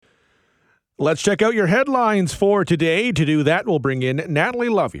Let's check out your headlines for today. To do that, we'll bring in Natalie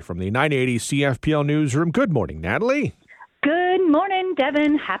Lovie from the 980 CFPL newsroom. Good morning, Natalie. Good morning,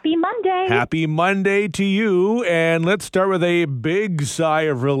 Devon. Happy Monday. Happy Monday to you. And let's start with a big sigh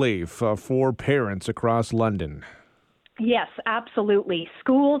of relief for parents across London. Yes, absolutely.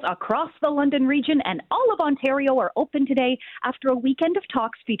 Schools across the London region and all of Ontario are open today after a weekend of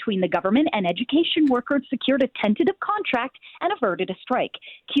talks between the government and education workers secured a tentative contract and averted a strike.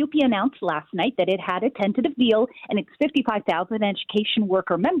 CUPE announced last night that it had a tentative deal and its 55,000 education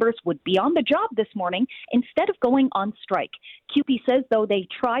worker members would be on the job this morning instead of going on strike. CUPE says, though they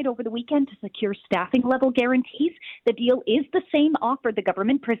tried over the weekend to secure staffing level guarantees, the deal is the same offer the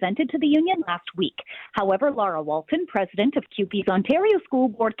government presented to the union last week. However, Laura Walton, president of CUPE's Ontario School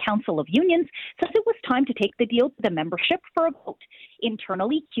Board Council of Unions, says it was time to take the deal to the membership for a vote.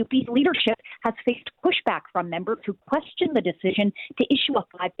 Internally, CUPE's leadership has faced pushback from members who question the decision to issue a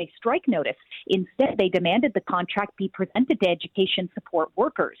 5-day strike notice. Instead, they demanded the contract be presented to education support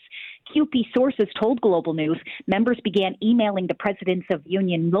workers. CUPE sources told Global News members began emailing the presidents of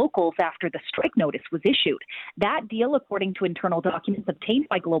union locals after the strike notice was issued. That deal, according to internal documents obtained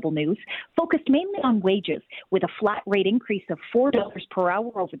by Global News, focused mainly on wages, with a flat rate increase of $4 per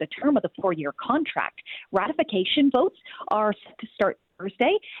hour over the term of the 4-year contract. Ratification votes are set to start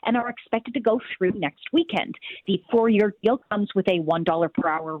Thursday and are expected to go through next weekend. The 4-year deal comes with a $1 per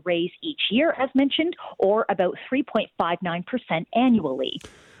hour raise each year, as mentioned, or about 3.59% annually.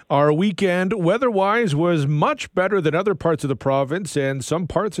 Our weekend, weather-wise, was much better than other parts of the province and some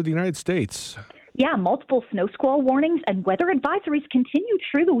parts of the United States. Yeah, multiple snow squall warnings and weather advisories continued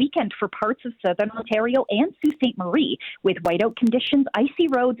through the weekend for parts of southern Ontario and Sault Ste. Marie, with whiteout conditions, icy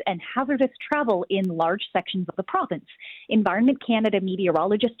roads, and hazardous travel in large sections of the province. Environment Canada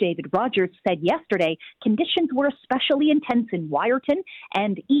meteorologist David Rogers said yesterday conditions were especially intense in Wyerton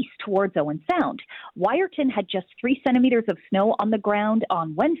and east towards Owen Sound. Wyerton had just 3 centimeters of snow on the ground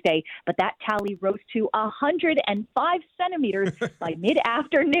on Wednesday, but that tally rose to 105 centimeters by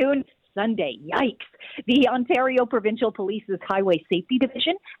mid-afternoon Sunday. Yikes. The Ontario Provincial Police's Highway Safety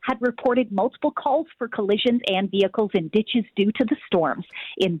Division had reported multiple calls for collisions and vehicles in ditches due to the storms.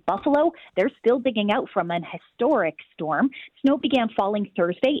 In Buffalo, they're still digging out from an historic storm. Snow began falling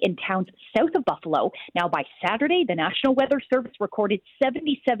Thursday in towns south of Buffalo. Now, by Saturday, the National Weather Service recorded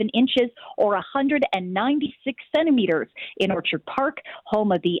 77 inches or 196 centimeters in Orchard Park,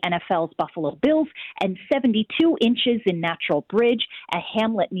 home of the NFL's Buffalo Bills, and 72 inches in Natural Bridge, a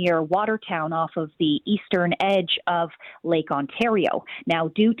hamlet near Watertown off of the eastern edge of Lake Ontario. Now,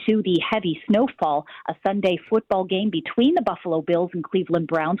 due to the heavy snowfall, a Sunday football game between the Buffalo Bills and Cleveland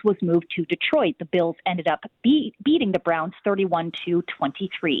Browns was moved to Detroit. The Bills ended up beating the Browns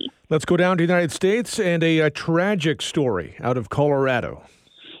 31-23. Let's go down to the United States and a tragic story out of Colorado.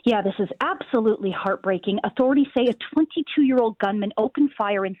 Yeah, this is absolutely heartbreaking. Authorities say a 22-year-old gunman opened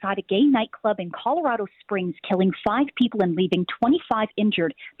fire inside a gay nightclub in Colorado Springs, killing 5 people and leaving 25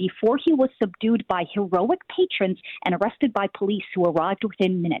 injured before he was subdued by heroic patrons and arrested by police who arrived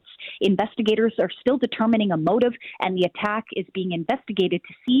within minutes. Investigators are still determining a motive, and the attack is being investigated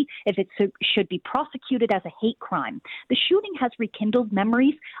to see if it should be prosecuted as a hate crime. The shooting has rekindled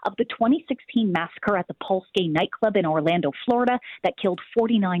memories of the 2016 massacre at the Pulse Gay nightclub in Orlando, Florida, that killed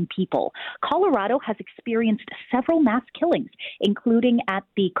 49 people. Colorado has experienced several mass killings, including at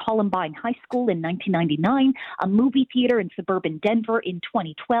the Columbine High School in 1999, a movie theater in suburban Denver in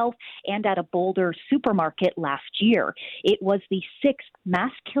 2012, and at a Boulder supermarket last year. It was the 6th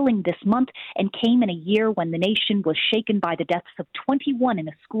mass killing this month and came in a year when the nation was shaken by the deaths of 21 in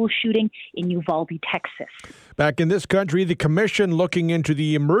a school shooting in Uvalde, Texas. Back in this country, the commission looking into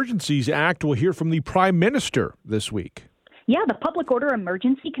the Emergencies Act will hear from the Prime Minister this week. Yeah, the Public Order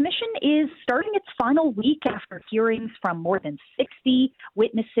Emergency Commission is starting its final week after hearings from more than 60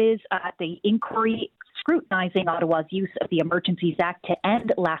 witnesses at the inquiry scrutinizing Ottawa's use of the Emergencies Act to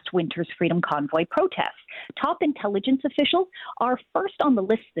end last winter's Freedom Convoy protests. Top intelligence officials are first on the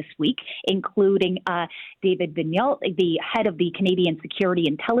list this week, including David Vigneault, the head of the Canadian Security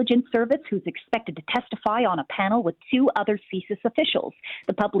Intelligence Service, who's expected to testify on a panel with 2 other CSIS officials.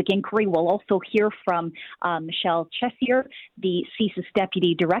 The public inquiry will also hear from Michelle Chessier, the CSIS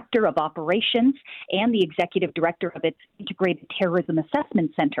Deputy Director of Operations and the Executive Director of its Integrated Terrorism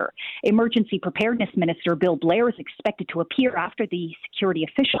Assessment Center. Emergency Preparedness Minister Bill Blair is expected to appear after the security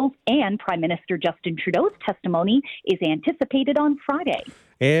officials, and Prime Minister Justin Trudeau's testimony is anticipated on Friday.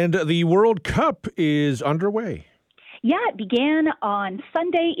 And the World Cup is underway. Yeah, it began on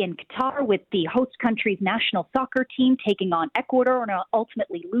Sunday in Qatar with the host country's national soccer team taking on Ecuador and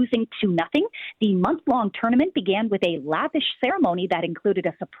ultimately losing 2-0. The month-long tournament began with a lavish ceremony that included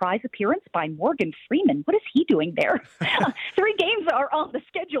a surprise appearance by Morgan Freeman. What is he doing there? 3 games are on the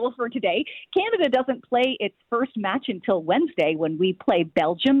schedule for today. Canada doesn't play its first match until Wednesday when we play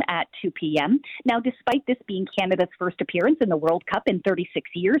Belgium at 2 p.m. Now, despite this being Canada's first appearance in the World Cup in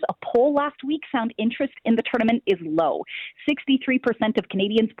 36 years, a poll last week found interest in the tournament is low. 63% of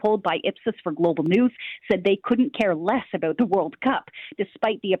Canadians polled by Ipsos for Global News said they couldn't care less about the World Cup.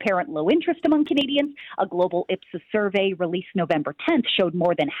 Despite the apparent low interest among Canadians, a global Ipsos survey released November 10th showed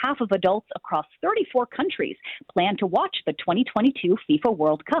more than half of adults across 34 countries plan to watch the 2022 FIFA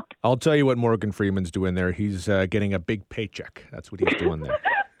World Cup. I'll tell you what Morgan Freeman's doing there. He's getting a big paycheck. That's what he's doing there.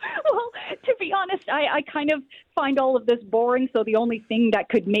 Well, to be honest, I kind of find all of this boring, so the only thing that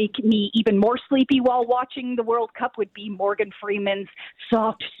could make me even more sleepy while watching the World Cup would be Morgan Freeman's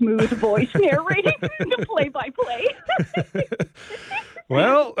soft, smooth voice narrating the play-by-play.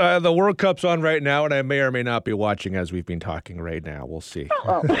 Well, the World Cup's on right now, and I may or may not be watching as we've been talking right now. We'll see.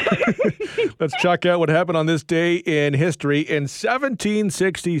 Oh. Let's check out what happened on this day in history. In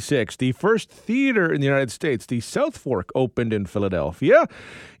 1766, the first theater in the United States, the South Fork, opened in Philadelphia.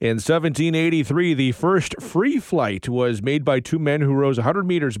 In 1783, the first free flight was made by 2 men who rose 100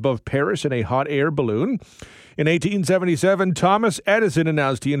 meters above Paris in a hot air balloon. In 1877, Thomas Edison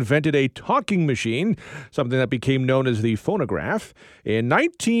announced he invented a talking machine, something that became known as the phonograph. In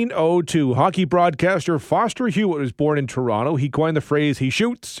 1902, hockey broadcaster Foster Hewitt was born in Toronto. He coined the phrase, "he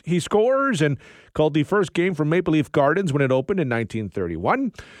shoots, he scores," and called the first game from Maple Leaf Gardens when it opened in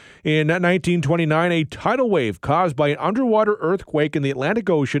 1931. In 1929, a tidal wave caused by an underwater earthquake in the Atlantic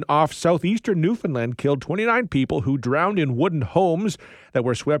Ocean off southeastern Newfoundland killed 29 people who drowned in wooden homes that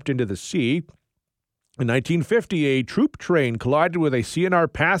were swept into the sea. In 1950, a troop train collided with a CNR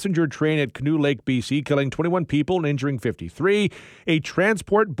passenger train at Canoe Lake, BC, killing 21 people and injuring 53. A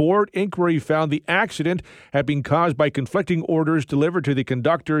transport board inquiry found the accident had been caused by conflicting orders delivered to the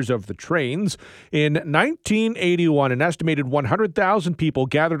conductors of the trains. In 1981, an estimated 100,000 people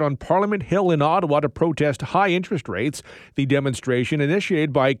gathered on Parliament Hill in Ottawa to protest high interest rates. The demonstration,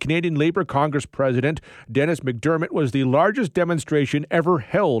 initiated by Canadian Labour Congress President Dennis McDermott, was the largest demonstration ever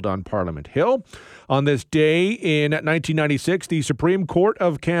held on Parliament Hill. On this day in 1996, the Supreme Court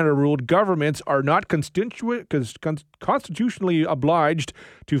of Canada ruled governments are not constitutionally obliged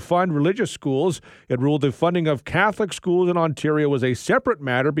to fund religious schools. It ruled the funding of Catholic schools in Ontario was a separate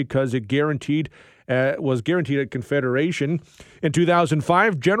matter because it was guaranteed at Confederation. In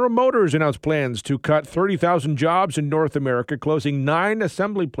 2005, General Motors announced plans to cut 30,000 jobs in North America, closing 9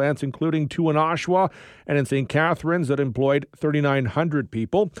 assembly plants, including 2 in Oshawa and in St. Catharines that employed 3,900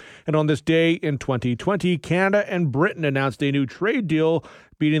 people. And on this day in 2020, Canada and Britain announced a new trade deal,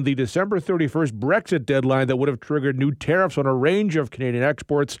 beating the December 31st Brexit deadline that would have triggered new tariffs on a range of Canadian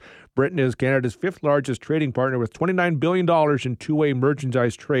exports. Britain is Canada's 5th largest trading partner with $29 billion in two-way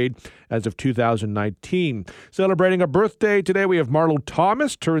merchandise trade as of 2019. Celebrating a birthday today, we have Marlo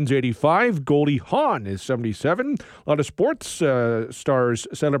Thomas, turns 85. Goldie Hawn is 77. A lot of sports stars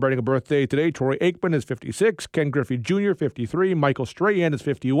celebrating a birthday today. Troy Aikman is 56. Ken Griffey Jr., 53. Michael Strahan is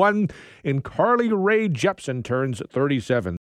 51. And Carly Rae Jepsen turns 37.